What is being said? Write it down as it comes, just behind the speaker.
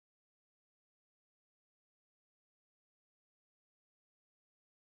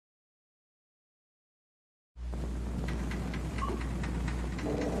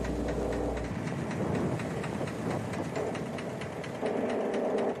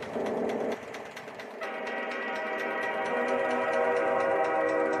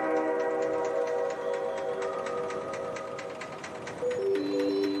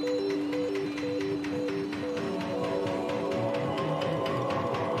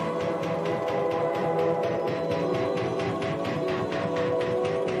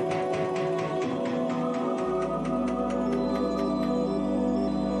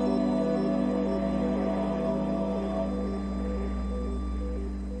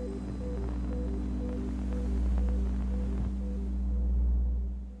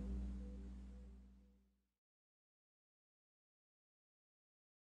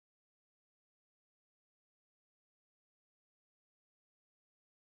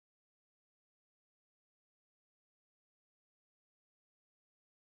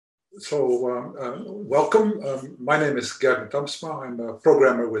Welcome. My name is Gerwin Tamsma. I'm a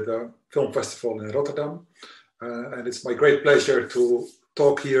programmer with a film festival in Rotterdam. And it's my great pleasure to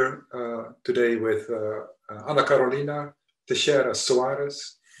talk here today with Carolina Teixeira,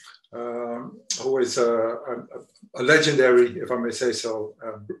 who is a legendary, if I may say so,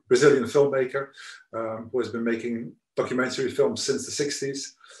 Brazilian filmmaker who has been making documentary films since the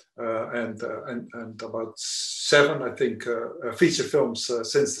 60s and about 7, I think, feature films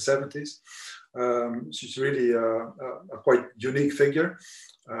since the 70s. She's really a quite unique figure.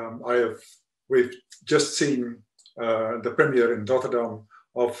 We've just seen the premiere in Rotterdam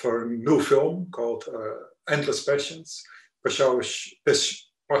of her new film called Endless Passions, Paixões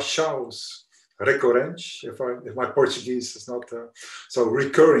Recorrentes, if my Portuguese is not so,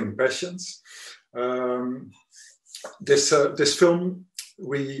 recurring passions. This film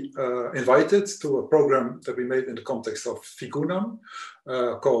we invited to a program that we made in the context of FICUNAM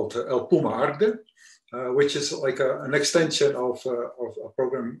called Puma arde, which is like an extension of a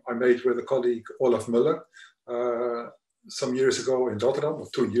program I made with a colleague, Olaf Muller, some years ago in Rotterdam, or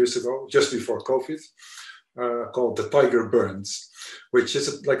 2 years ago, just before COVID, called the Tyger Burns, which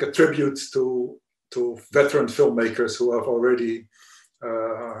is like a tribute to veteran filmmakers who have already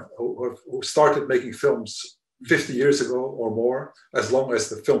who started making films 50 years ago or more, as long as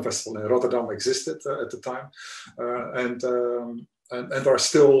the film festival in Rotterdam existed at the time, and are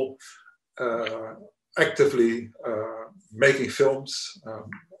still actively making films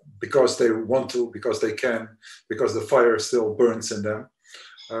because they want to, because they can, because the fire still burns in them.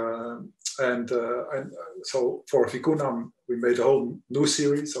 And so for FICUNAM, we made a whole new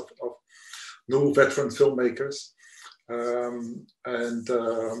series of new veteran filmmakers.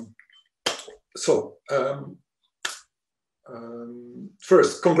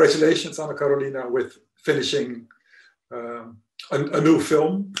 First, congratulations, Carolina, with finishing a new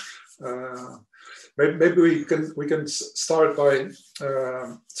film. Maybe we can start by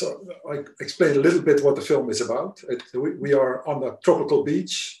I explain a little bit what the film is about. We are on a tropical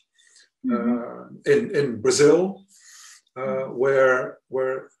beach in Brazil, where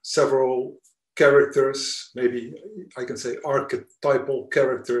several characters, maybe I can say archetypal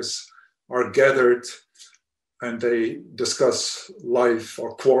characters, are gathered, and they discuss life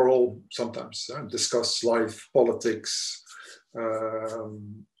or quarrel sometimes, discuss life, politics.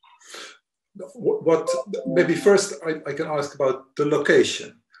 Maybe first I can ask about the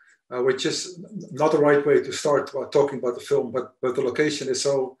location, which is not the right way to start talking about the film, but the location is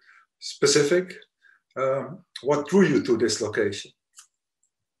so specific. What drew you to this location?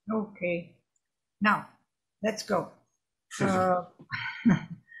 Okay, now let's go.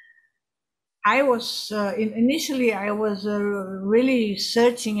 I was initially I was really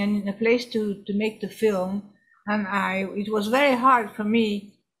searching in a place to make the film, and it was very hard for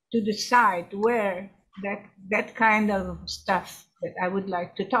me to decide where that kind of stuff that I would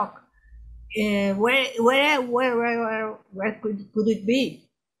like to talk. Where could it be?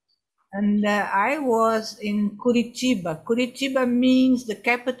 And I was in Curitiba. Curitiba means the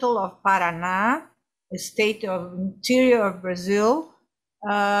capital of Paraná, a state of interior of Brazil.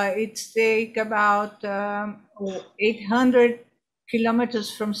 It's take about 800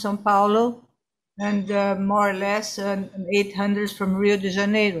 kilometers from São Paulo, and more or less 800 from Rio de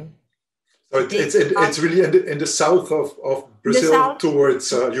Janeiro. So it's really in the south of Brazil,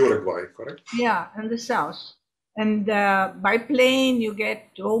 towards Uruguay, correct? Yeah, in the south. And by plane, you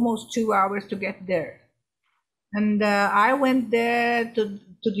get almost 2 hours to get there. And I went there to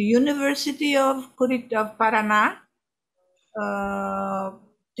the University of Paraná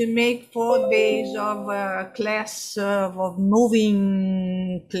to make 4 days of class, of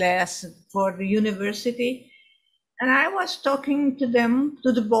moving class for the university. And I was talking to them,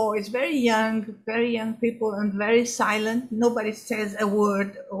 to the boys, very young people, and very silent. Nobody says a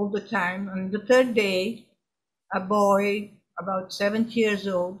word all the time. And the 3rd day, a boy about 70 years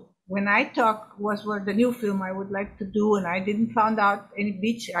old, when I talk was what the new film I would like to do, and I didn't find out any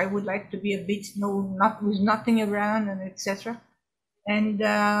beach. I would like to be a beach, with nothing around, and etc. And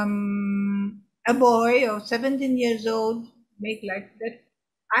a boy of 17 years old make like that.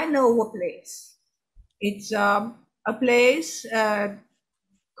 I know a place. It's a place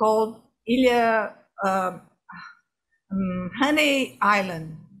called Honey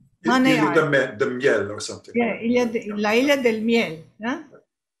Island. Ilha de Miel or something. Yeah, La Isla del Miel. Huh?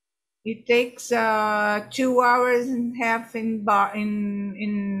 It takes 2 hours and a half in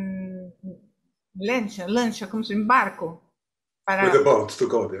lancha, como se barco. With a boat to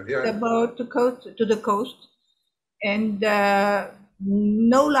go there, yeah. The boat to the coast, and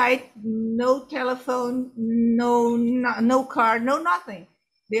no light, no telephone, no car, no nothing.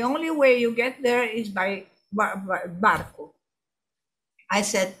 The only way you get there is by barco. I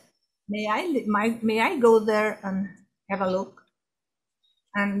said, may I go there and have a look?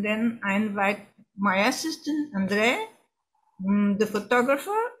 And then I invite my assistant, Andre, the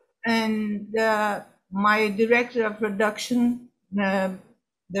photographer, and my director of production,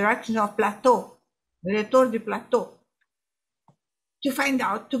 direction of plateau, director de plateau, to find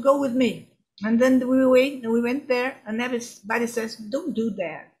out, to go with me. And then we went there, and everybody says, don't do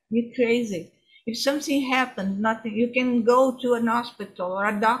that, you're crazy. If something happens, nothing, you can go to an hospital or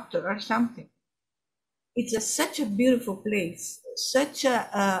a doctor or something. It's such a beautiful place, such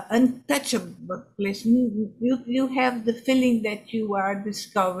a untouchable place. You have the feeling that you are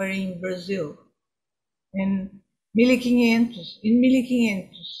discovering Brazil. And in 1500,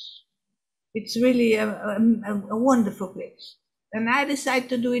 it's really a wonderful place. And I decided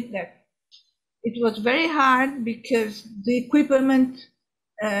to do it there. It was very hard because the equipment,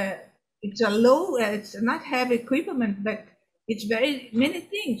 it's not heavy equipment, but it's very many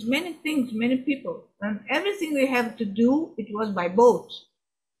things, many people. And everything we have to do, it was by boat.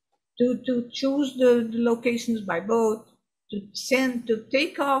 To choose the locations by boat, to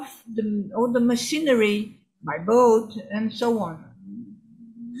take off all the machinery by boat, and so on.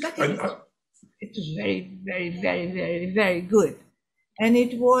 But it was very, very, very, very, very good. And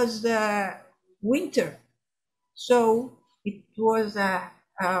it was winter, so it was a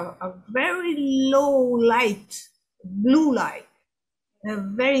very low light, blue light, a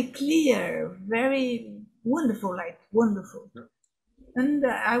very clear, very wonderful light, wonderful. Yeah. And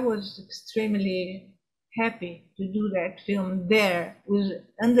I was extremely happy to do that film there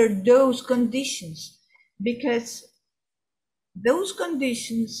under those conditions, because those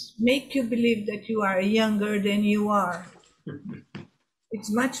conditions make you believe that you are younger than you are. It's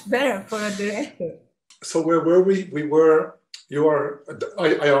much better for a director. So where were we?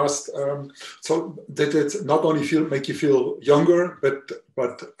 I asked, so did it not only make you feel younger, but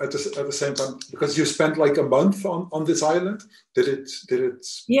at the same time, because you spent like a month on this island, did it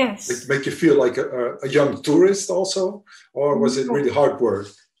yes, make you feel like a young tourist also, or was it really hard work?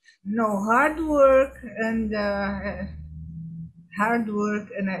 No, hard work, and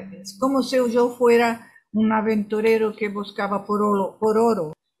es como si yo fuera un aventurero que buscaba por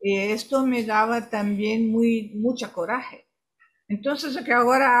oro. Y esto me daba también mucha coraje. Entonces, que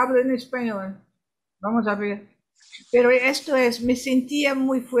ahora hablo en español, vamos a ver. Pero esto me sentía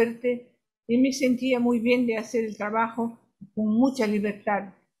muy fuerte y me sentía muy bien de hacer el trabajo con mucha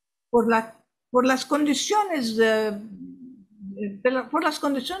libertad. Por las condiciones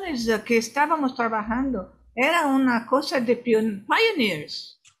que estábamos trabajando, era una cosa de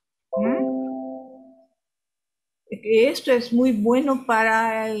pioneers. Esto es muy bueno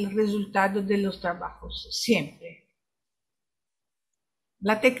para el resultado de los trabajos, siempre.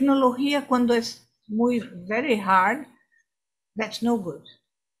 La tecnología, cuando es very hard, that's no good.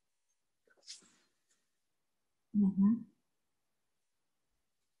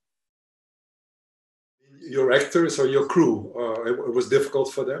 Your actors or your crew, it was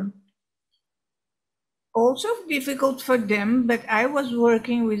difficult for them? Also difficult for them, but I was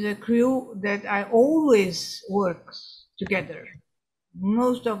working with a crew that I always work together.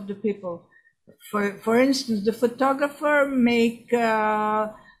 Most of the people. For instance, the photographer make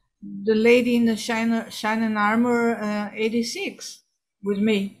the lady in the shining armor 86 with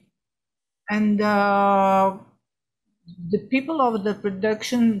me. And the people of the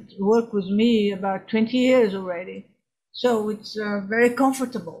production work with me about 20 years already. So it's very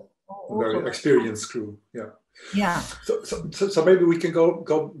comfortable. Very experienced crew, yeah. Yeah. So maybe we can go.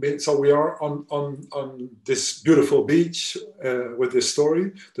 So we are on this beautiful beach with this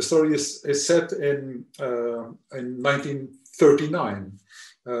story. The story is set in 1939,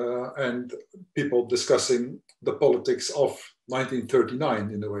 and people discussing the politics of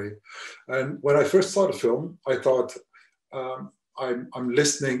 1939 in a way. And when I first saw the film, I thought I'm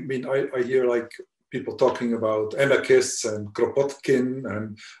listening. I mean, I hear like people talking about anarchists and Kropotkin,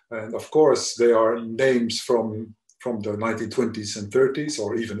 and of course they are names from the 1920s and 30s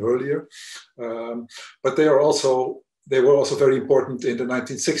or even earlier, but they were also very important in the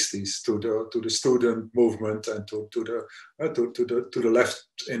 1960s to the student movement and to the left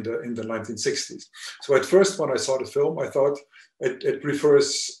in the 1960s. So at first when I saw the film, I thought it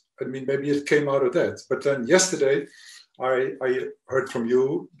refers. I mean, maybe it came out of that. But then yesterday, I heard from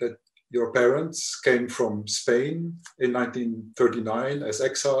you that your parents came from Spain in 1939 as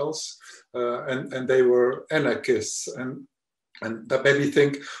exiles, and they were anarchists. And that made me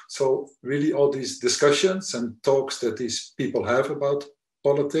think, so really all these discussions and talks that these people have about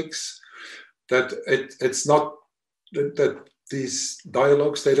politics, that it's not, that these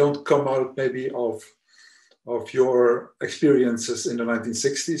dialogues, they don't come out maybe of your experiences in the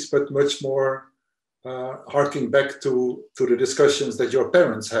 1960s, but much more harking back to the discussions that your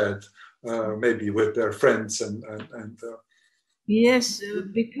parents had, maybe with their friends and Yes,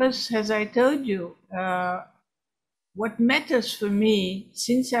 because as I told you, what matters for me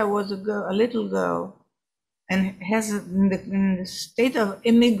since I was a little girl, and has in the state of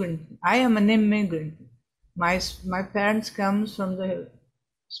immigrant. I am an immigrant. My parents comes from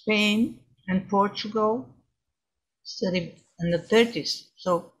Spain and Portugal, studied in the 30s.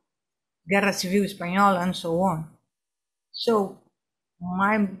 So Guerra Civil Española and so on. So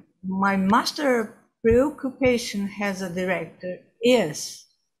my master preoccupation as a director is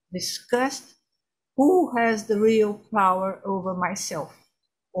discussed who has the real power over myself.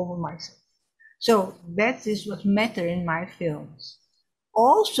 So that is what matters in my films.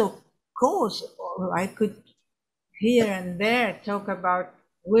 Also, of course, I could here and there talk about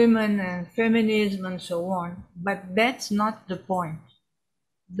women and feminism and so on, but that's not the point.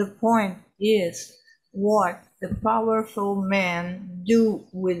 The point is what the powerful men do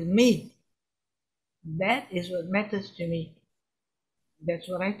with me. That is what matters to me. That's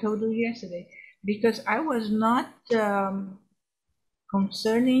what I told you yesterday. Because I was not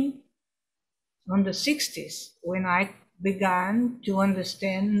concerning on the 60s when I began to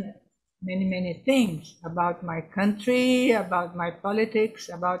understand many things about my country, about my politics,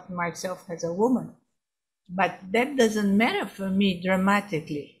 about myself as a woman. But that doesn't matter for me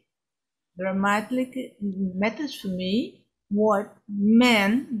dramatically. Dramatically matters for me what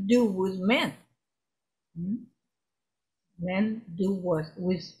men do with men. Men do what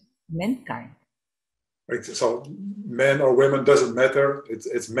with mankind. Right. So men or women doesn't matter.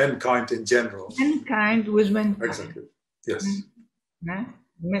 It's mankind in general. Mankind with mankind. Exactly. Yes.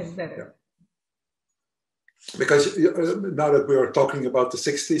 Better. Yeah. Because now that we are talking about the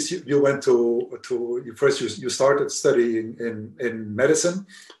 60s, you went first you started studying in medicine.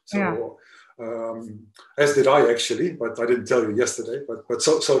 So yeah. As did I actually, but I didn't tell you yesterday. But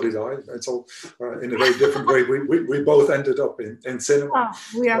so did I. And so in a very different way, we both ended up in cinema.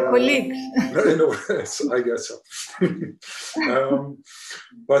 Oh, we are colleagues. I guess so.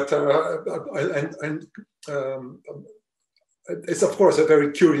 It's of course a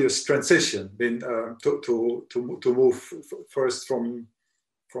very curious transition to move first from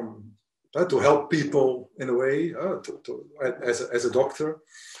to help people in a way as a doctor.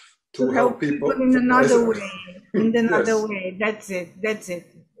 To help people in another way. In another way. That's it.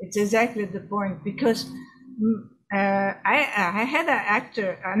 It's exactly the point. Because I had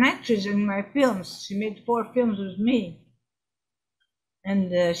an actress in my films. She made 4 films with me,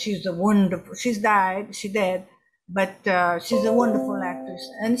 and she's a wonderful. She dead, but she's a wonderful actress,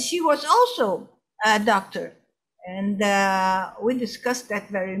 and she was also a doctor, and we discussed that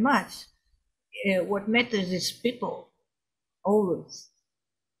very much. What matters is people, always.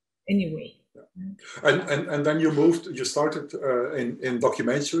 Anyway. And then you started in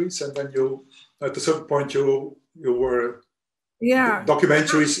documentaries, and then at a certain point you were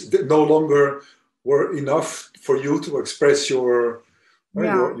documentaries no longer were enough for you to express your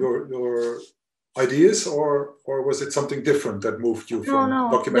ideas, or was it something different that moved you from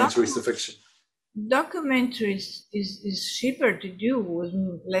documentaries to fiction? Documentaries is cheaper to do with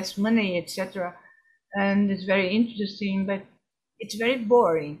less money, etc., and it's very interesting, but it's very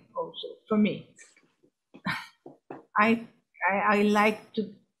boring also for me. I like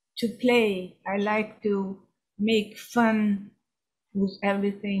to play. I like to make fun with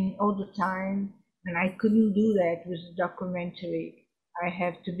everything all the time, and I couldn't do that with a documentary. I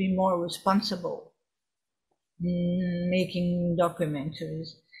have to be more responsible. Making documentaries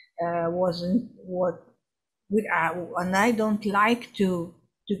wasn't what, and I don't like to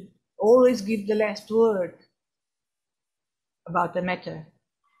always give the last word about the matter.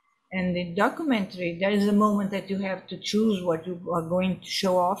 And in documentary, there is a moment that you have to choose what you are going to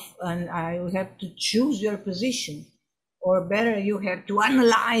show off, and you have to choose your position, or better, you have to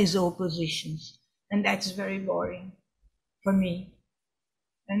analyze all positions, and that's very boring for me.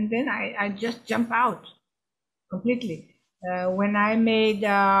 And then I just jump out completely. When I made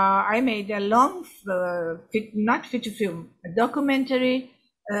a long, not feature film, a documentary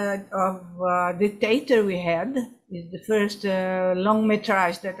of dictator we had. Is the first long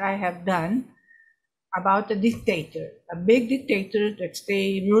metrage that I have done about a dictator, a big dictator that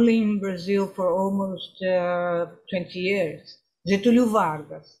stayed ruling Brazil for almost 20 years, Getúlio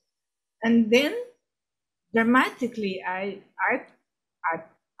Vargas. And then dramatically, I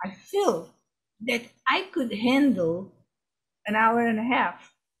feel that I could handle an hour and a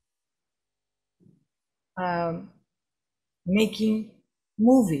half making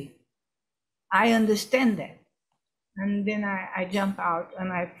movie. I understand that. And then I jump out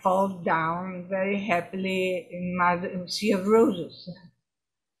and I fall down very happily in my sea of roses.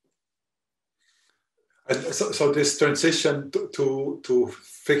 And so this transition to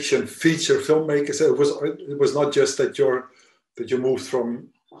fiction feature filmmakers, it was not just that you moved from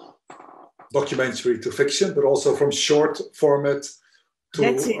documentary to fiction, but also from short format to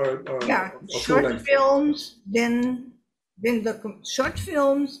That's it. Short films, then short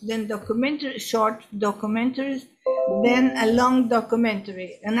films, then short documentaries, then a long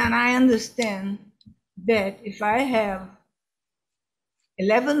documentary. And then I understand that if I have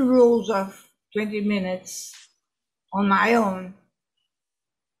 11 rules of 20 minutes on my own,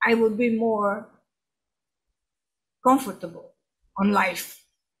 I would be more comfortable on life.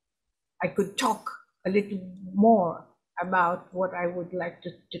 I could talk a little more about what I would like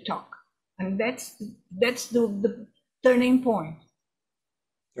to talk. And that's the turning point.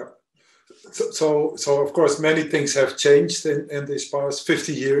 Yeah. So of course, many things have changed in these past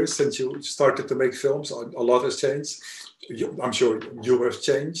 50 years since you started to make films. A lot has changed. I'm sure you have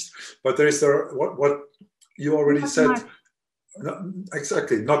changed, but what you already said.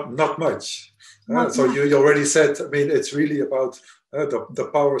 Exactly, not much. So you already said. I mean, it's really about the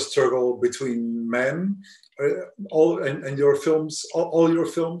power struggle between men. And your films, all your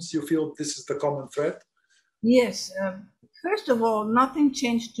films, you feel this is the common thread? Yes. First of all, nothing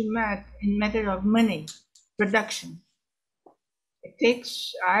changed in matter of money production.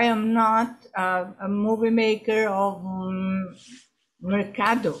 I am not a movie maker of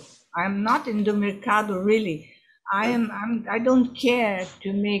mercado. I'm not in the mercado really. I don't care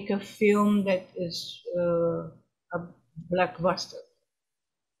to make a film that is a blockbuster.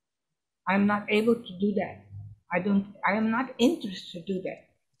 I'm not able to do that. I am not interested to do that.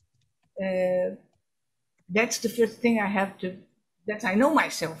 That's the first thing I have to, that I know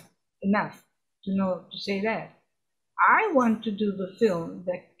myself enough to say that. I want to do the film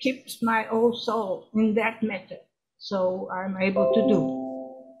that keeps my old soul in that matter. So I'm able to do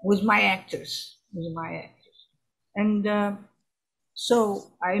with my actors. And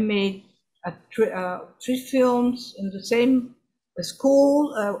so I made 3 films in the same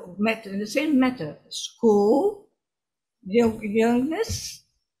school, in the same matter: school, youngness,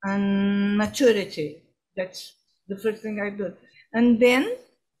 and maturity. That's the first thing I did. And then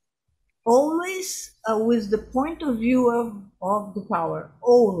always with the point of view of the power,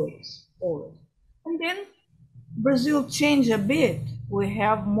 always. And then Brazil changed a bit. We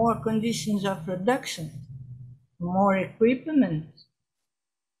have more conditions of production, more equipment.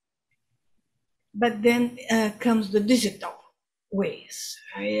 But then comes the digital ways.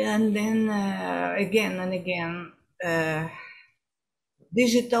 And then again and again,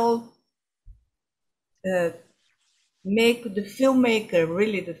 digital make the filmmaker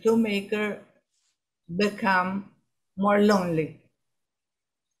become more lonely.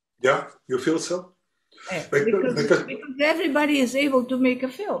 Yeah, you feel so? Because everybody is able to make a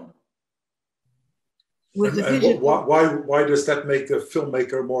film. Why does that make a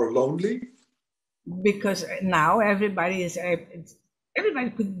filmmaker more lonely? Because now everybody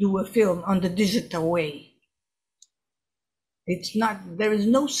could do a film on the digital way. There is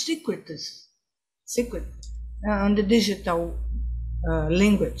no secret on the digital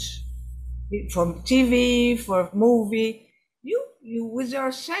language. From TV, for movie, you with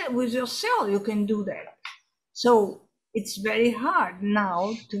your cell you can do that. So it's very hard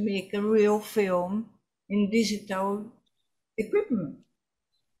now to make a real film in digital equipment.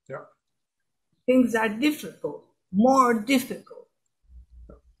 Yeah. Things are difficult, more difficult,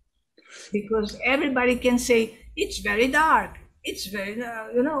 because everybody can say it's very dark. It's very,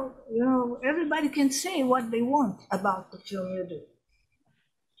 everybody can say what they want about the film you do.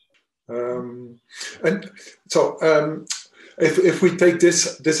 And so, if we take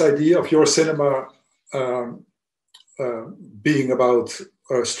this idea of your cinema being about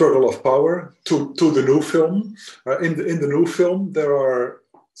a struggle of power to the new film, in the new film there are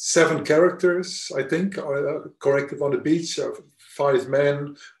 7 characters, I think, corrected on the beach, 5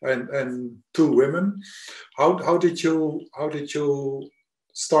 men and 2 women. How did you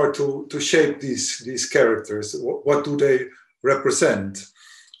start to shape these characters? What do they represent?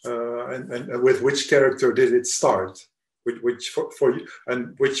 And with which character did it start? Which for you,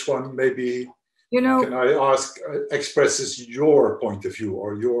 and which one maybe, can I ask, expresses your point of view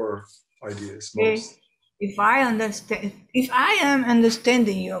or your ideas most? If I am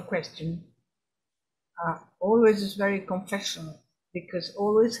understanding your question, always is very confessional, because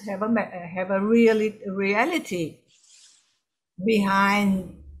always have a reality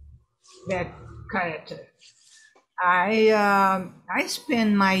behind that character. I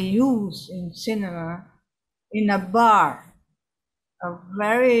spent my youth in cinema in a bar, a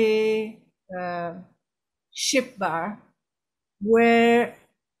very cheap bar, where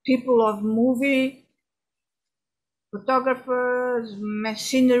people of movie, photographers,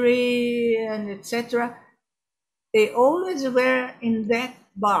 machinery, and etc., they always were in that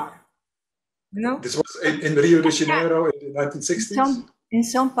bar. You know? This was in Rio de Janeiro in the 1960s? In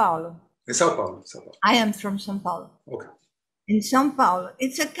São Paulo. In São Paulo. I am from São Paulo. Okay. In São Paulo.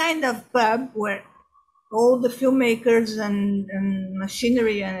 It's a kind of pub where all the filmmakers and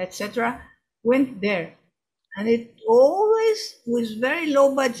machinery and etc. went there. And it always was very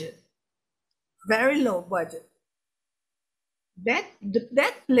low budget. Very low budget.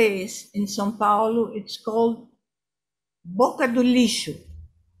 That place in São Paulo, it's called Boca do Lixo.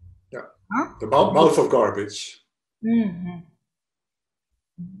 Yeah. Huh? The mouth of garbage. Mm-hmm.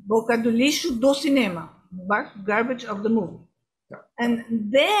 Boca do Lixo do cinema. Garbage of the movie. Yeah.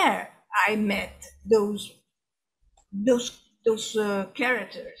 And there I met those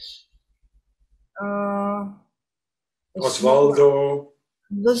characters. Osvaldo.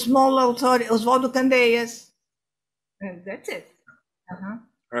 The small authority, Osvaldo Candeias. And that's it. Uh-huh.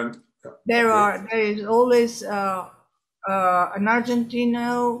 And there is always an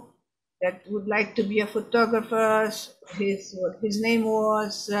Argentino that would like to be a photographer. His name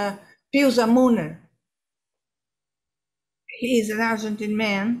was Pius Amuner. He is an Argentine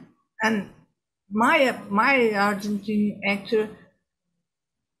man, and my Argentine actor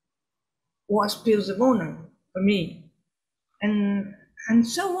was Pius Amuner for me, and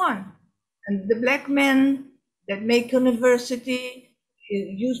so on. And the black men that make university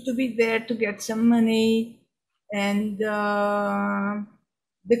used to be there to get some money, and the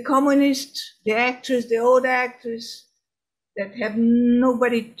communists, the actors, the old actors that have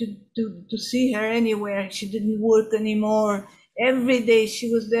nobody to see her anywhere. She didn't work anymore. Every day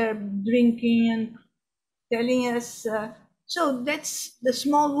she was there drinking and telling us. So that's the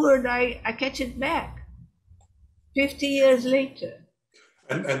small word. I catch it back 50 years later.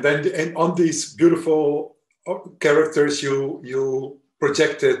 And then on these beautiful characters, you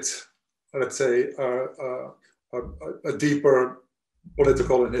projected, let's say, a deeper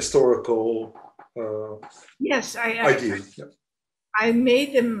political and historical yes, idea. I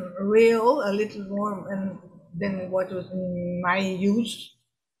made them real a little more than what was in my youth,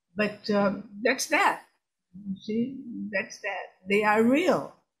 but that's that. You see, that's that. They are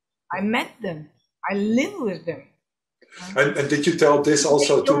real. I met them. I live with them. And did you tell this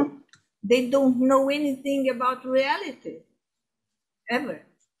also to? They don't know anything about reality, ever.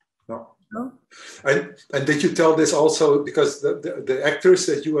 No. No? And did you tell this also because the actors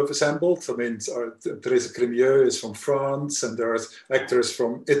that you have assembled? I mean, Teresa Cremieux is from France, and there are actors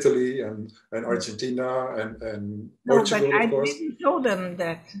from Italy and Argentina and Portugal, but of course. I didn't tell them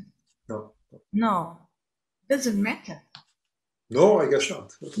that. No, doesn't matter. No, I guess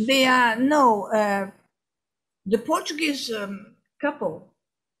not. They are the Portuguese couple,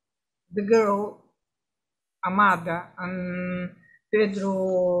 the girl Amada and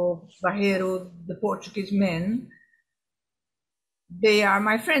Pedro Barreiro, the Portuguese man, they are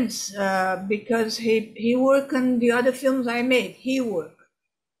my friends because he worked on the other films I made. He worked.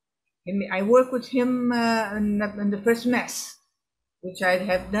 I worked with him in the first Mass, which I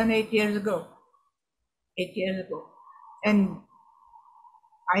have done 8 years ago. 8 years ago. And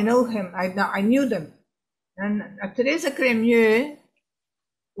I know him. I knew them. And Teresa Cremieux,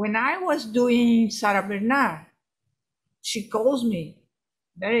 when I was doing Sarah Bernard, she calls me,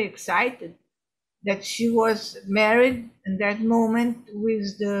 very excited, that she was married in that moment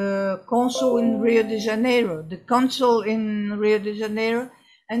with the consul in Rio de Janeiro,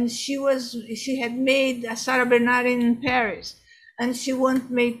 and she had made a Sarah Bernard in Paris, and she wouldn't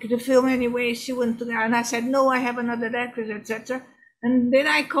make the film anyway. She went to, and I said, no, I have another actress, etc. And then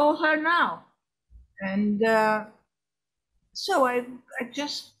I call her now, and so I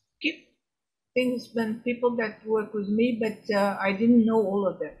just keep things when people that work with me, but I didn't know all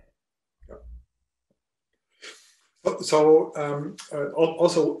of them. So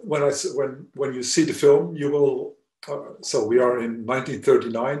also when you see the film, you will. So we are in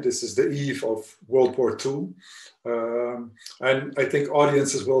 1939. This is the eve of World War II, and I think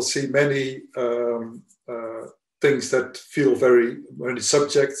audiences will see many things that feel many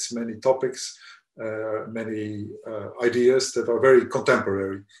subjects, many topics, many ideas that are very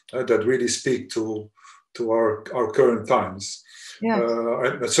contemporary, that really speak to our current times. Yes.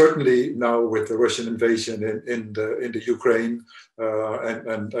 And certainly now with the Russian invasion in the Ukraine,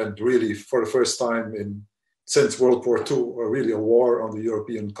 and really for the first time in since World War II, really a war on the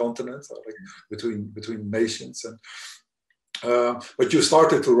European continent, like between nations. And but you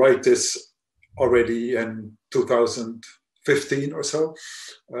started to write this already in 2015 or so,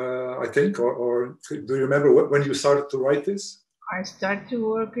 I think, or do you remember when you started to write this? I started to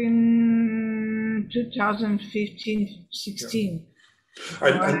work in 2015, 16. Yeah.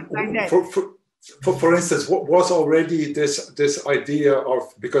 And for instance, what was already this idea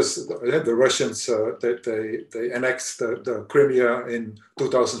of, because the Russians they annexed the Crimea in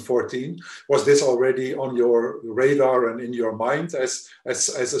 2014, was this already on your radar and in your mind as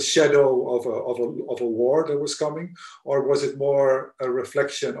a shadow of a war that was coming, or was it more a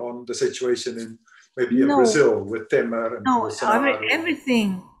reflection on the situation in maybe in Brazil with Temer and Bolsonaro?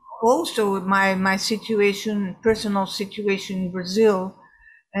 Everything. Also, my situation, personal situation in Brazil,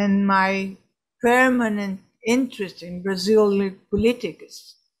 and my permanent interest in Brazilian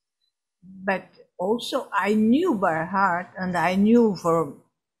politics. But also I knew by heart, and I knew for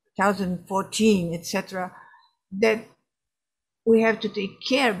 2014, etc., that we have to take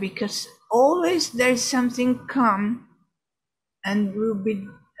care, because always there's something come and will be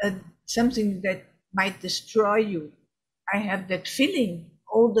something that might destroy you. I have that feeling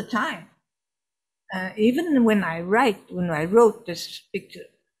all the time, even when I wrote this picture.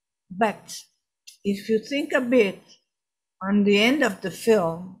 But if you think a bit on the end of the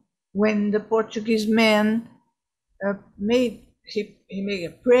film, when the Portuguese man made a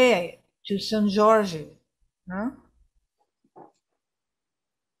prayer to San Jorge,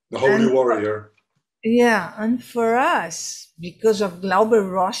 the holy warrior. And for us, because of Glauber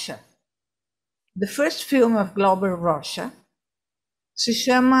Rocha, the first film of Glauber Rocha se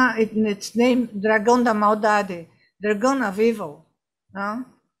chama, in its name, Dragão da Maldade, Dragon of Evil.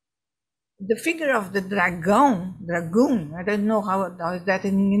 The figure of the dragon, I don't know how is that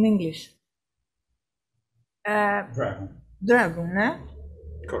in English. Dragon, né?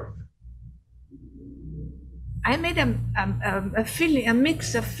 Correct. I made a feeling, a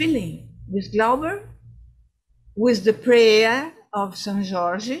mix of feeling with Glauber, with the prayer of São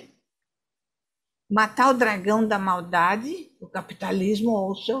Jorge, matar o dragão da maldade, o capitalismo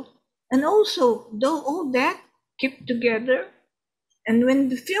also, and also all that kept together. And when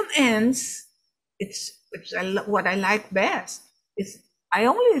the film ends, it's what I like best. I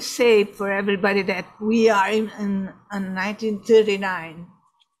only say for everybody that we are in 1939.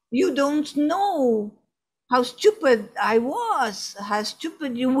 You don't know how stupid I was, how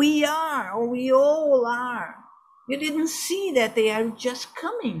stupid we are, or we all are. You didn't see that they are just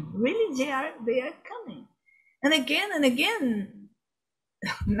coming. Really, they are coming. And again,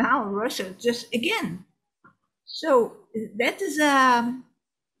 now Russia just again. So that is a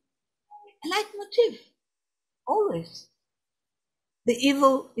leitmotif, always. The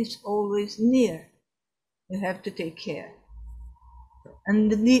evil is always near. You have to take care.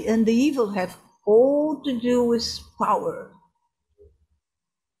 And the evil have all to do with power.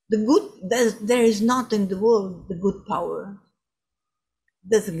 The good, there is not in the world the good power.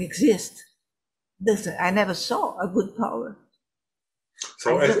 Doesn't exist. I never saw a good power.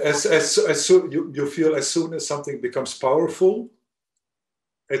 So as soon you feel as soon as something becomes powerful,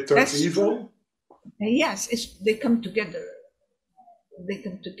 it turns evil? Yes, they come together. They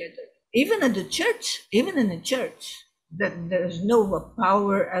come together. Even in the church, that there's no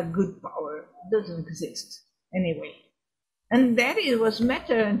power, a good power doesn't exist anyway. And that is what's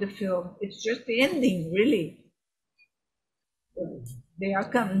matter in the film. It's just the ending, really. They are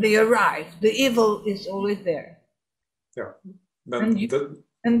come, they arrive. The evil is always there. Yeah.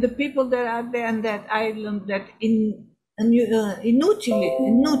 And the people that are there on that island, that inútil,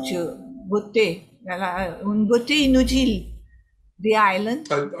 beauté inutile, the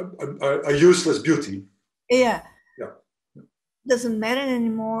island. A useless beauty. Yeah. Yeah. Doesn't matter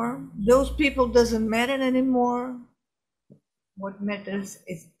anymore. Those people doesn't matter anymore. What matters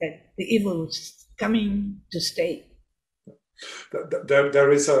is that the evil is coming to stay.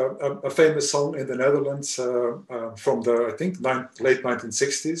 There is a famous song in the Netherlands from the, I think, late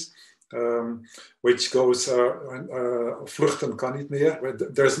 1960s, which goes, vluchten kan niet meer.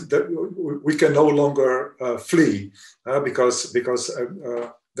 We can no longer flee because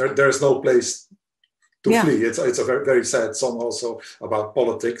there's no place to flee. It's a very, very sad song also about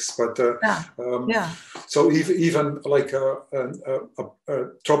politics. But so even like a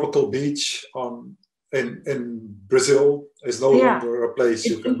tropical beach in Brazil is no longer a place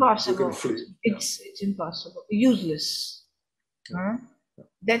you can flee. It's impossible, useless.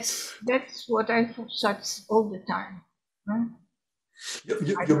 That's what I thought all the time.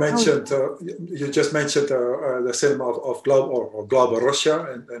 You mentioned you just mentioned the cinema of Glauber Rocha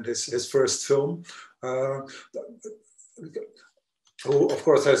and his first film. who of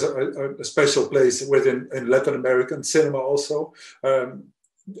course has a special place within in Latin American cinema also.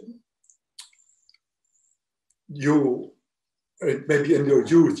 You maybe in your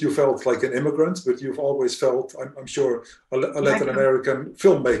youth you felt like an immigrant, but you've always felt, I'm sure, a Latin American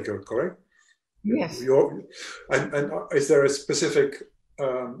filmmaker, correct? Yes. And is there a specific,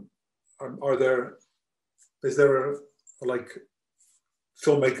 is there like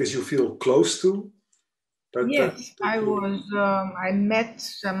filmmakers you feel close to? Yes, I met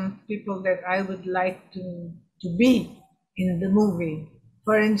some people that I would like to be in the movie.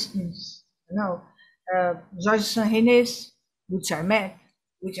 For instance, Jorge Sanrines, which I met,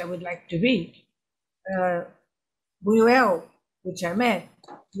 which I would like to be. Buñuel, which I met,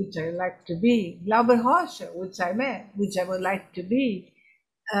 which I would like to be. Glauber Rocha, which I met, which I would like to be.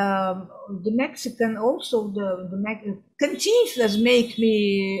 The Mexican also, the Cantinflas make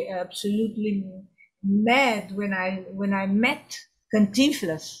me absolutely mad when I met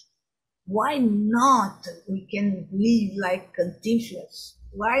Cantinflas. Why not? We can live like Cantinflas.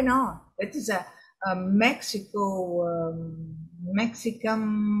 Why not? That is a Mexican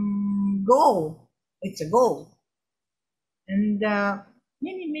goal. It's a goal. And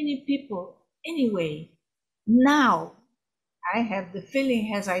many people. Anyway, now I have the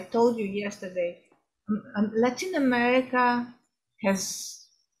feeling, as I told you yesterday, Latin America has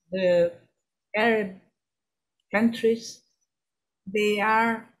the Arab countries, they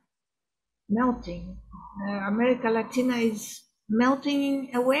are melting. America Latina is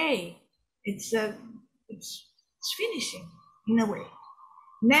melting away. It's finishing in a way.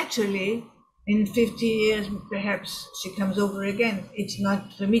 Naturally, in 50 years, perhaps she comes over again. It's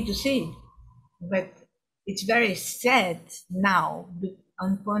not for me to see, but it's very sad now,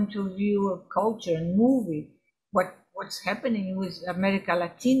 on point of view of culture and movie, what's happening with America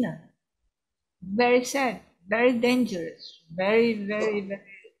Latina. Very sad, very dangerous, very, very, very,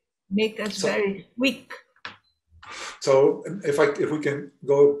 make us very weak. So if we can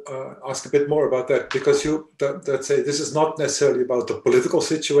go ask a bit more about that, because let's say this is not necessarily about the political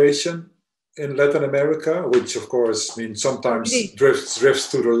situation in Latin America, which of course means sometimes drifts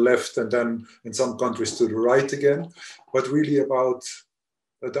to the left and then in some countries to the right again, but really about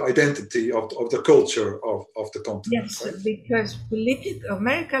the identity of the culture of the continent. Yes, right? Because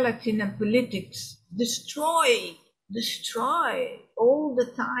America Latina politics destroy all the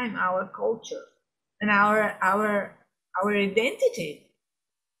time our culture and our identity.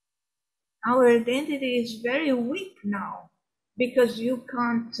 Our identity is very weak now because you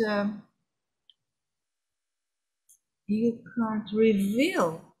can't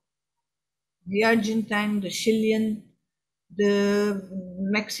reveal the Argentine, the Chilean, the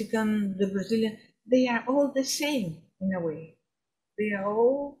Mexican, the Brazilian. They are all the same in a way. They are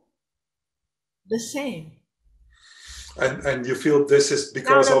all the same. And you feel this is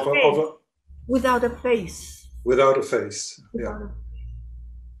because without a face. Without a face. Yeah.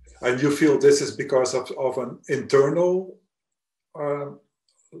 And you feel this is because of an internal.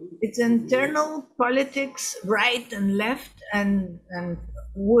 It's internal politics, right and left, and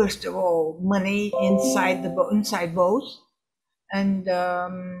worst of all, money inside both, and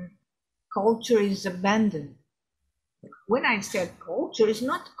culture is abandoned. When I said culture, it's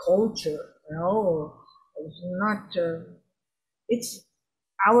not culture. No, it's not. It's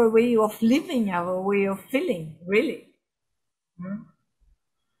our way of living, our way of feeling. Really,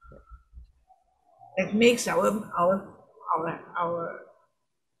 it makes our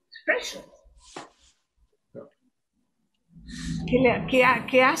expression.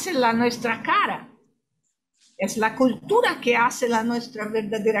 Que hace la nuestra cara. Es la cultura que hace la nuestra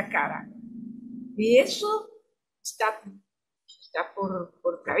verdadera cara. Y eso está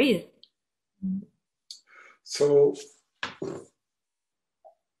por caer. So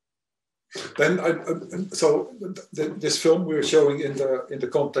then, this film we're showing in the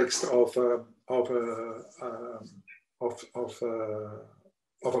context of a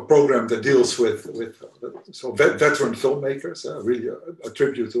program that deals with veteran filmmakers, really a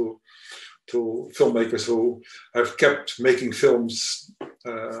tribute to filmmakers who have kept making films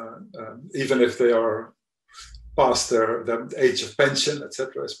even if they are past their age of pension,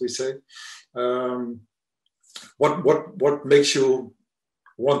 etc., as we say. What makes you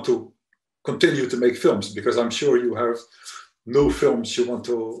want to continue to make films? Because I'm sure you have new films you want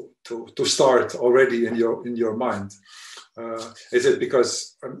to start already in your mind. Is it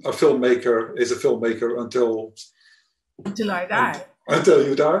because a filmmaker is a filmmaker until I die? Until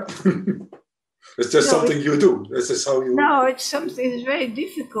you die? It's just something you do. This is how you. No, it's something. It's very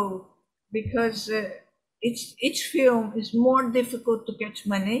difficult because each film is more difficult to catch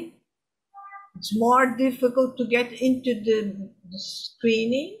money It's more difficult to get into the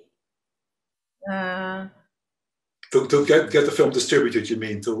screening. To get the film distributed, you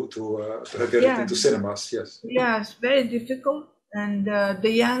mean, to get it into cinemas? Yes. Yeah, it's very difficult, and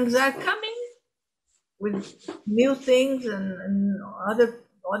the youngs are coming with new things and other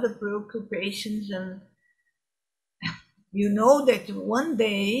preoccupations, and you know that one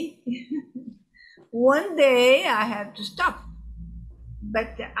day I have to stop.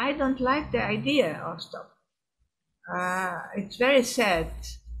 But I don't like the idea of stop. It's very sad.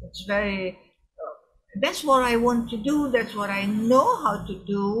 It's very. That's what I want to do. That's what I know how to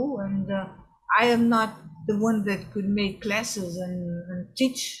do, and I am not the one that could make classes and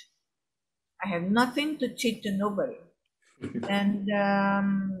teach. I have nothing to teach to nobody, and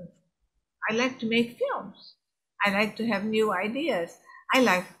I like to make films. I like to have new ideas. I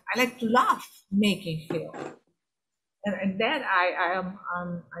like to laugh making film. And that I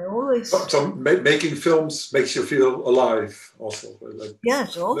always. So making films makes you feel alive, also. Like,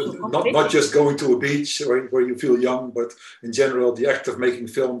 yes, also. Not just going to a beach where you feel young, but in general, the act of making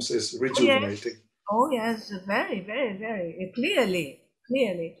films is rejuvenating. Oh yes, very, very, very clearly.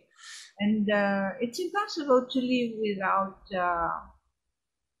 And it's impossible to live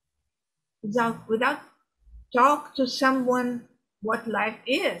without talk to someone what life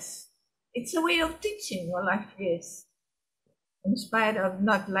is. It's a way of teaching what life is, in spite of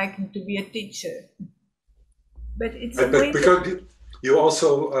not liking to be a teacher. But it's a way because you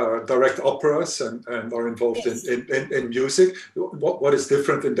also direct operas and are involved in music. What is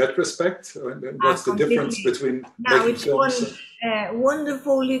different in that respect? And what's the difference between making films?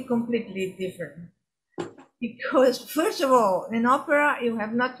 Wonderfully, completely different. Because first of all, in opera, you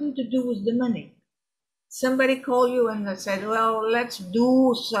have nothing to do with the money. Somebody called you and said, well, let's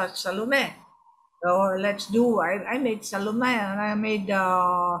do Salome. Or let's do, I made Salome and I made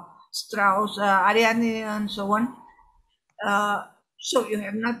Strauss, Ariadne and so on. So you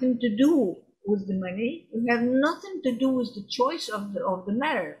have nothing to do with the money. You have nothing to do with the choice of the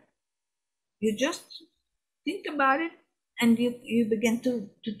matter. You just think about it and you begin to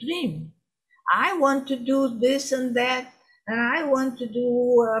dream. I want to do this and that, and I want to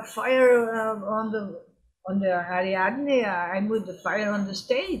do fire on the Ariadne. I put the fire on the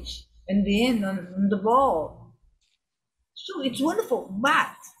stage, and the end on the ball. So it's wonderful,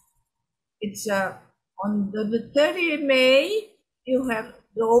 but it's on the 30th of May. You have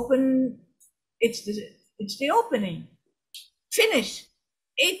the open. It's the opening. Finish.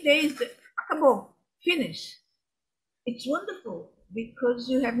 8 days. Acabou. Finish. It's wonderful because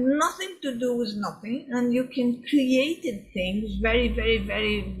you have nothing to do with nothing, and you can create things very, very,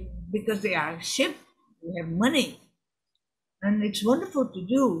 very, because they are cheap. You have money, and it's wonderful to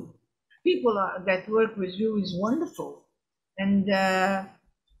do. People that work with you is wonderful, and the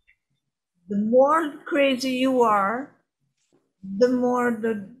more crazy you are, the more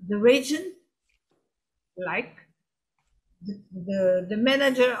the region, like the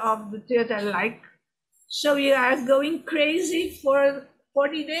manager of the theater, like. So you are going crazy for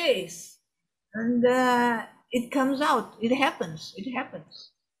 40 days, and it comes out. It happens.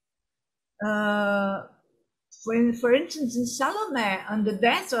 For instance, in Salome, on the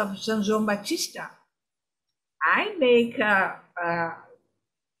death of San João Batista, I make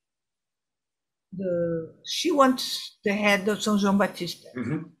she wants the head of San João Batista,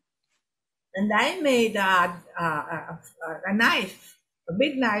 and I made a knife, a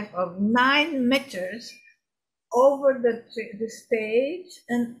big knife of 9 meters, over the stage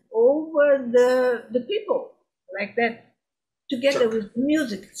and over the people, like that, together with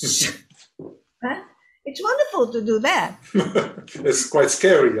music. Huh? It's wonderful to do that. It's quite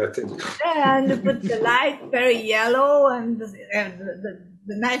scary, I think. And you put the light very yellow, and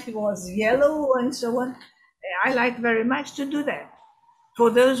the knife was yellow, and so on. I like very much to do that for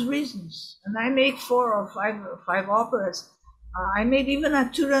those reasons. And I make 4 or 5 operas. I made even a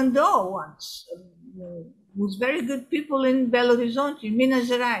Turandot once, with very good people in Belo Horizonte, in Minas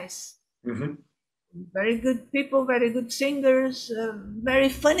Gerais. Very good people, very good singers, very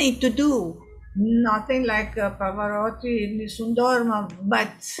funny to do. Nothing like Pavarotti in Sundorma,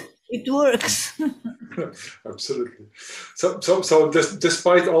 but it works. Absolutely. So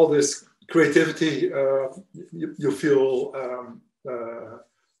despite all this creativity, you feel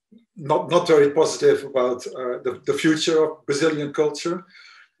not very positive about the future of Brazilian culture.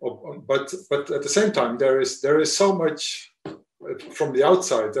 But at the same time, there is so much from the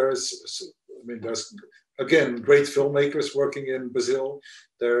outside. There's again great filmmakers working in Brazil.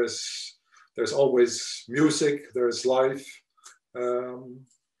 There's always music. There's life.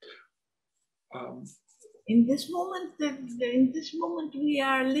 in this moment, we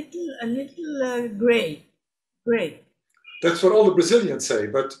are a little gray. That's what all the Brazilians say.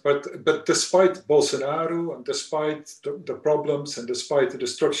 But despite Bolsonaro and despite the problems and despite the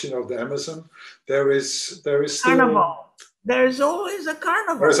destruction of the Amazon, there is still carnival. There's always a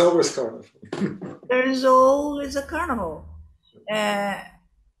carnival. There's always carnival. There's always a carnival.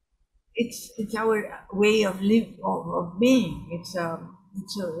 It's our way of being.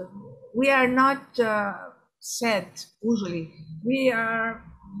 We are not sad usually. We are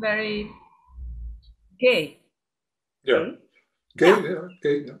very gay. Yeah. Gay.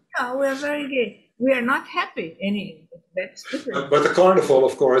 Yeah, we are very gay. We are not happy. That's different. But the carnival,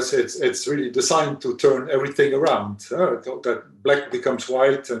 of course, it's really designed to turn everything around. That black becomes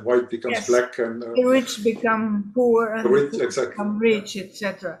white and white becomes black, and the rich become poor and the poor become rich,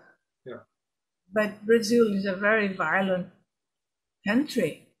 etc. Yeah. But Brazil is a very violent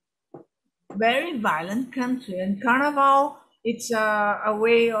country. Very violent country, and carnival, it's a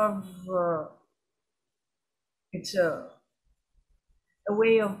way of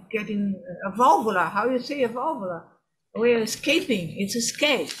getting a valvula. How you say a valvula? A way of escaping. It's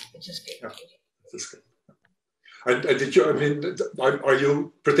escape. It's escape. Yeah, it's escape. And did you? I mean, are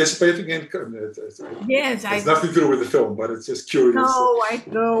you participating in? Yes, it's nothing to do with the film, but it's just curious. No, I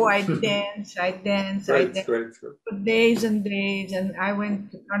go. I dance. Great. For days and days, and I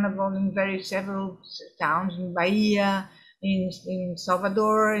went to carnival in several towns in Bahia, in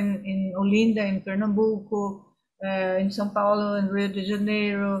Salvador, in Olinda, in Pernambuco, in São Paulo, in Rio de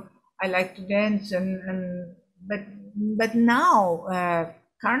Janeiro. I like to dance, but now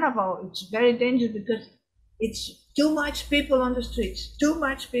carnival, it's very dangerous because it's too much people on the streets. So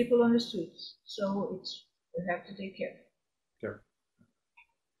you have to take care. Yeah.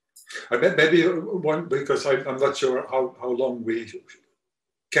 I bet maybe one, because I'm not sure how long we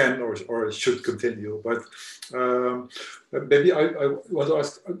can or should continue, but maybe I want to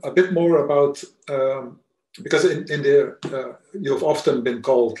ask a bit more about, because in the you've often been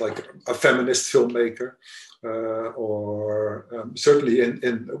called like a feminist filmmaker, or certainly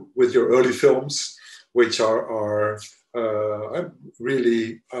in with your early films, which are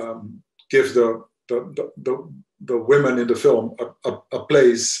really give the women in the film a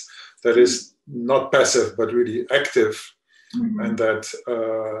place that is not passive but really active, and that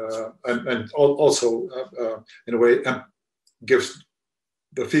and also in a way gives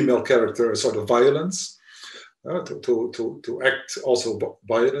the female character a sort of violence to act also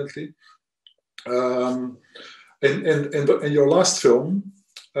violently. In your last film,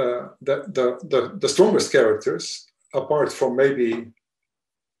 the strongest characters, apart from maybe,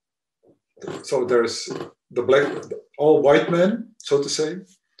 so there's the black, all white men, so to say,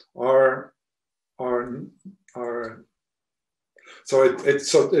 are so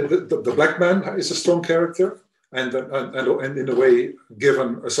the black man is a strong character, and in a way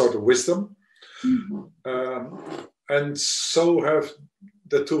given a sort of wisdom, and so have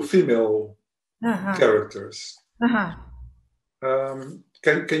the two female characters.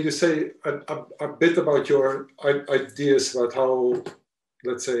 Can you say a bit about your ideas about how,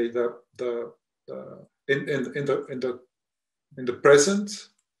 let's say, in the present,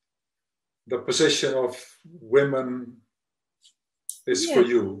 the position of women is for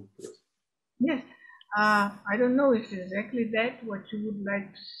you? Yes, I don't know if exactly that what you would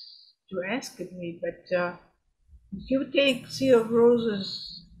like to ask of me, but if you take Sea of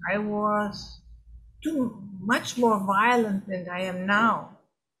Roses, I was much more violent than I am now.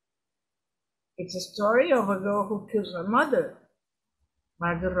 It's a story of a girl who kills her mother,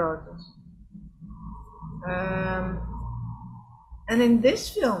 Roses. And in this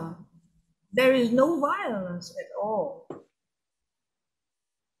film, there is no violence at all.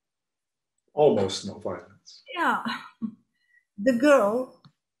 Almost no violence. Yeah. The girl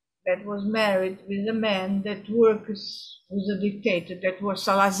that was married with a man that was a dictator, that was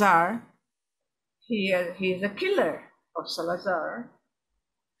Salazar. He's a killer of Salazar.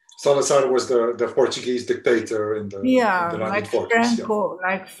 Salazar was the Portuguese dictator in the in the 1940s.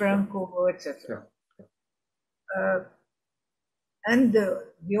 Like Franco, etc. Yeah. And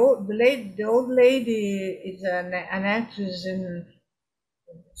the old lady is an actress in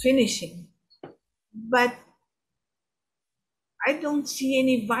finishing, but I don't see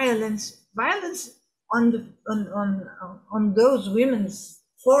any violence on those women,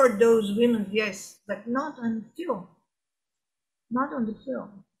 for those women, yes, but not on film. Not on the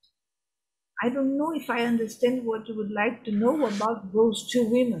film. I don't know if I understand what you would like to know about those two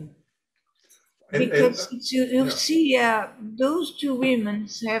women. Because you see, those two women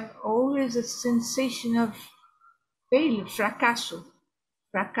have always a sensation of failure, fracasso.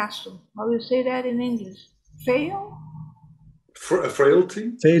 How do you say that in English? Fail?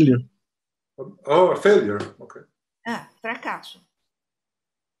 Frailty? Failure. Oh, a failure. Okay. Fracasso.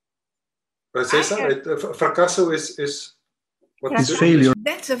 César, fracasso is what is failure.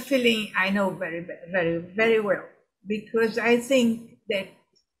 That's a feeling I know very, very, very well, because I think that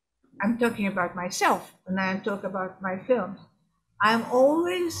I'm talking about myself when I talk about my films. I'm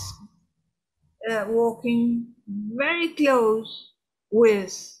always walking very close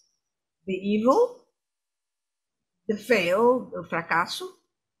with the evil, the fail, the fracasso,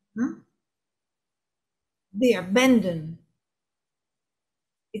 the abandon.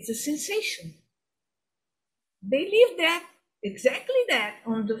 It's a sensation. They leave that, exactly that,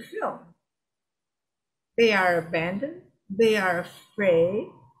 on the film. They are abandoned, they are afraid,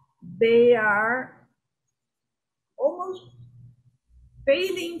 they are almost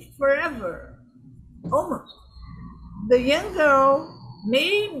failing forever. Almost. The young girl,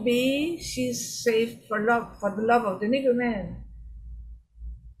 maybe she's saved for the love of the Negro man.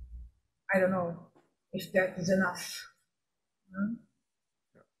 I don't know if that is enough.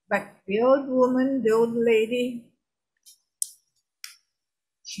 But the old woman, the old lady,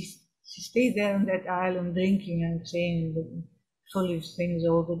 she stays there on that island drinking and saying the foolish things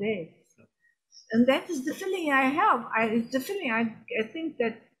all the day. And that is the feeling I have. It's the feeling I think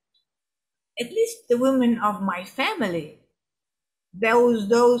that at least the women of my family,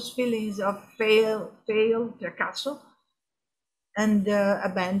 those feelings of fail, fracasso, and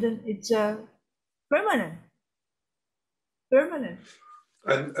abandon, it's permanent.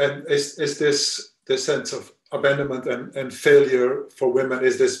 And is this sense of abandonment and failure for women,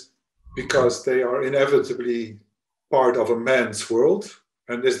 is this because they are inevitably part of a man's world?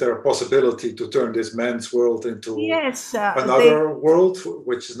 And is there a possibility to turn this man's world into another world,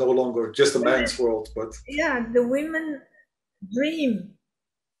 which is no longer just a man's world, but... Yeah, the women dream.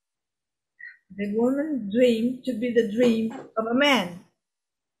 The women dream to be the dream of a man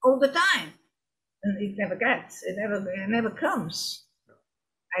all the time. And it never gets, it never comes.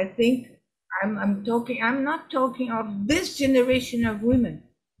 I think I'm not talking of this generation of women.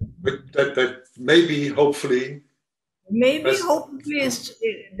 But that maybe, hopefully... Maybe, hopefully,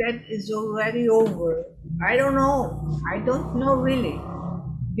 that is already over. I don't know. I don't know really.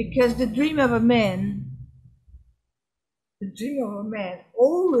 Because the dream of a man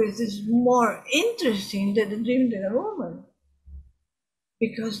always is more interesting than the dream of a woman.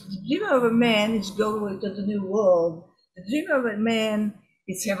 Because the dream of a man is going to the new world. The dream of a man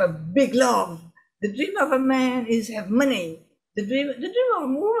is have a big love. The dream of a man is have money. The dream of a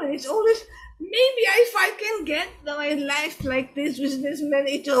woman is always, maybe if I can get my life like this with this man,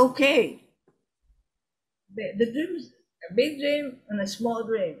 it's okay. The dream is a big dream and a small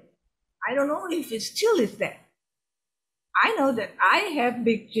dream. I don't know if it still is that. I know that I have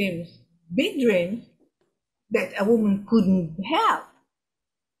big dreams that a woman couldn't have.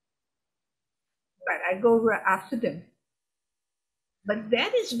 But I go after them. But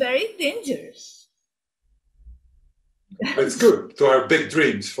that is very dangerous. It's good to have big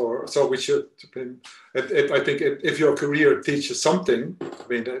dreams so we should. I think if your career teaches something, I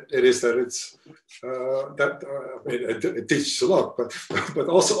mean, it is that it's it teaches a lot, but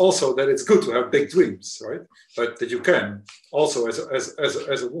also that it's good to have big dreams, right? But that you can also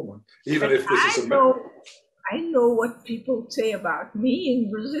as a woman, even but if this is a man. I know what people say about me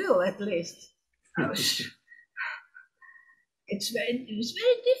in Brazil, at least. It's very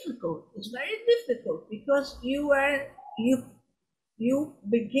difficult. It's very difficult because you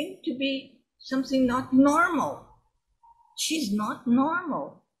begin to be something not normal. She's not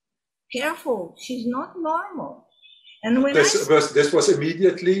normal. Careful, she's not normal. And when this was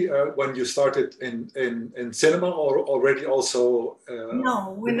immediately when you started in cinema, or already also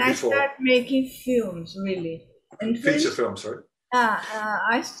no, when I started making films, really. And feature films, right?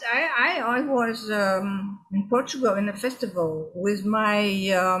 I was in Portugal in a festival with my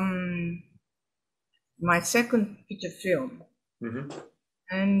my second feature film,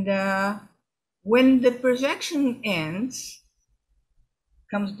 and when the projection ends,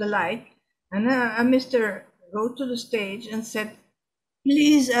 comes the light, and a mister go to the stage and said,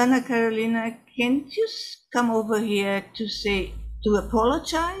 "Please, Ana Carolina, can't you come over here to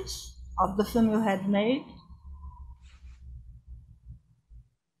apologize of the film you had made?"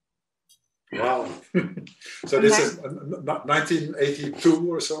 Wow. So this is 1982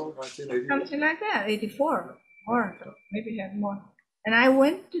 or so, 1980. Something like that, 84, or maybe had more. And I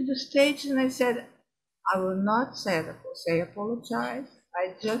went to the stage and I said, I will not say apologize.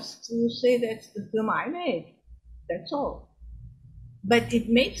 I just will say that's the film I made. That's all. But it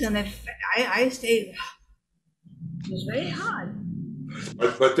makes an effect. I say it was very hard.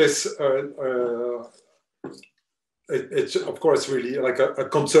 But this it's of course really like a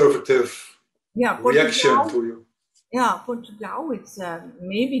conservative reaction to you. Yeah, Portugal. It's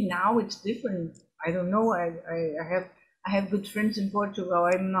maybe now it's different. I don't know. I have good friends in Portugal.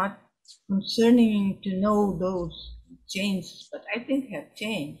 I'm not concerning to know those changes, but I think have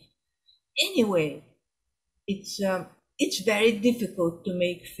changed. Anyway, it's very difficult to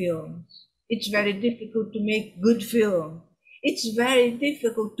make films. It's very difficult to make good films. It's very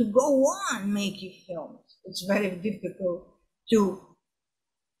difficult to go on making films. It's very difficult to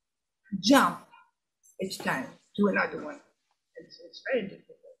jump each time to another one. It's very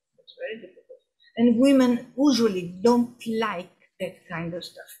difficult. It's very difficult. And women usually don't like that kind of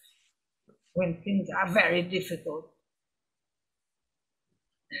stuff when things are very difficult.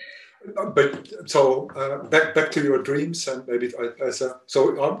 But so back to your dreams, and maybe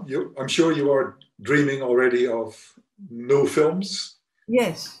I'm sure you are dreaming already of new films.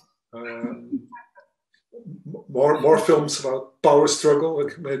 Yes. More films about power struggle.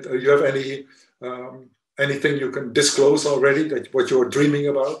 Do you have anything you can disclose already that what you're dreaming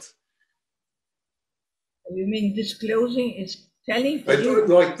about? You mean disclosing is telling? Can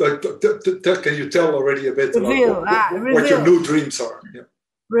you tell already a bit about what your new dreams are? Yeah.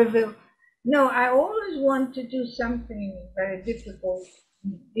 Reveal. No, I always want to do something very difficult,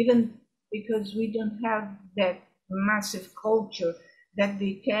 even because we don't have that massive culture that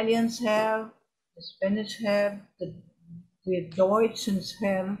the Italians have, the Spanish have, the Deutschans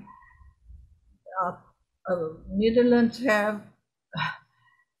have, Netherlands have.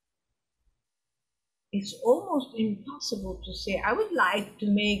 It's almost impossible to say, I would like to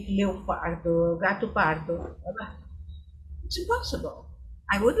make leopardo, gato pardo. It's impossible.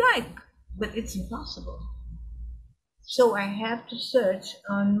 I would like, but it's impossible. So I have to search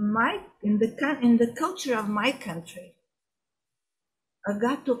on in the culture of my country, a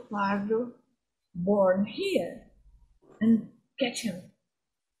gato pardo born here, and catch him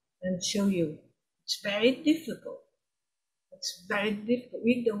and show you. It's very difficult. It's very difficult.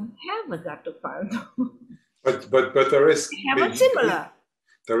 We don't have a gato pardo. But there is. We have a similar.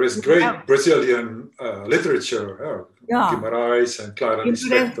 There is great Brazilian literature. Guimarães and Clarice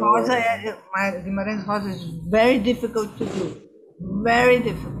Lispector. Guimarães Rosa is very difficult to do. Very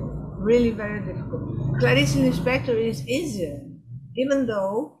difficult. Really very difficult. Clarice Lispector is easier, even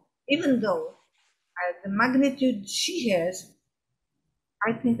though the magnitude she has,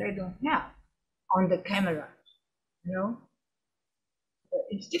 I think I don't have on the camera. You know,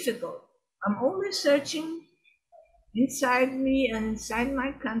 it's difficult. I'm always searching inside me and inside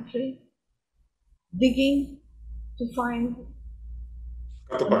my country, digging to find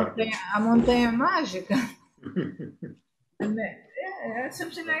a montanha mágica.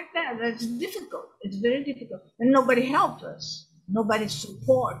 Something like that. That's difficult. It's very difficult. And nobody helps us. Nobody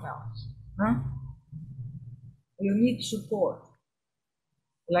supports us. Huh? You need support.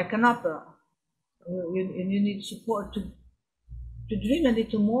 Like an opera. You need support to dream a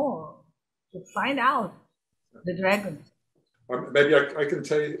little more, to find out the dragon. Maybe I can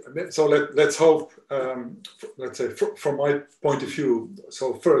tell you, so let's hope, let's say from my point of view,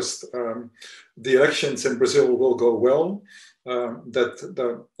 so first, the elections in Brazil will go well,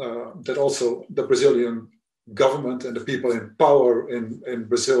 that also the Brazilian government and the people in power in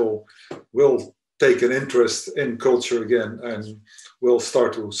Brazil will take an interest in culture again and will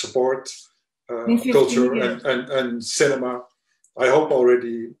start to support culture and cinema. I hope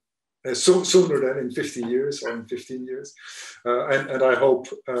already sooner than in 50 years or in 15 years. And I hope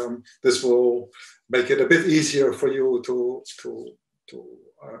this will make it a bit easier for you to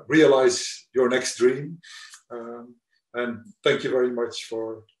realize your next dream. And thank you very much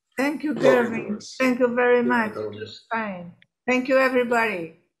for. Thank you, Gerwin. Thank you very much. It was fine. Thank you,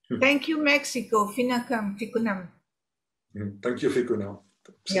 everybody. Thank you, Mexico. FICUNAM. Thank you, FICUNAM.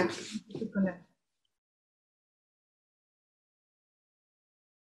 Yeah, FICUNAM.